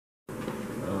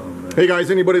Hey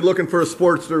guys, anybody looking for a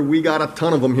Sportster? We got a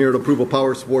ton of them here at Approval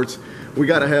Power Sports. We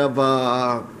got to have,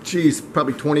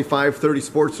 probably 25, 30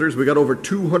 Sportsters. We got over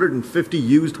 250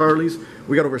 used Harleys.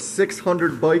 We got over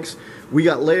 600 bikes. We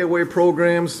got layaway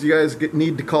programs. You guys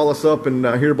need to call us up and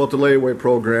hear about the layaway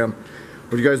program.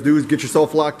 What you guys do is get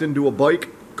yourself locked into a bike.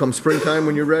 Come springtime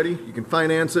when you're ready, you can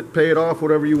finance it, pay it off,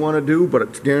 whatever you want to do, but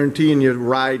it's guaranteeing you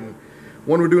riding.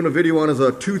 One we're doing a video on is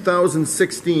a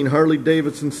 2016 Harley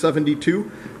Davidson 72.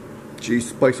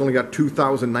 Geez, bike's only got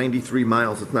 2,093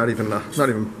 miles. It's not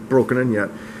even broken in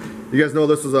yet. You guys know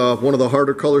this is one of the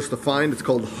harder colors to find. It's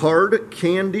called Hard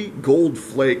Candy Gold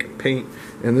Flake paint,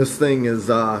 and this thing is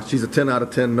she's a 10 out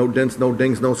of 10. No dents, no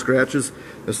dings, no scratches.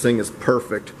 This thing is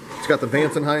perfect. It's got the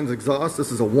Vance & Hines exhaust.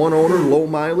 This is a one owner, low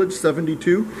mileage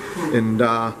 72, and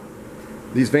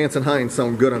these Vance & Hines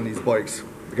sound good on these bikes.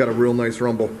 They got a real nice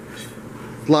rumble.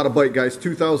 A lot of bike, guys.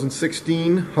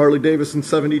 2016 Harley Davidson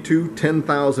 72,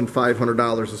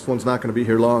 $10,500. This one's not going to be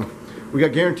here long. We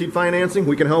got guaranteed financing.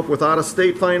 We can help with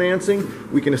out-of-state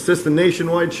financing. We can assist in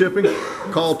nationwide shipping.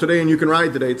 Call today and you can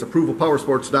ride today. It's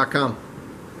approvalpowersports.com.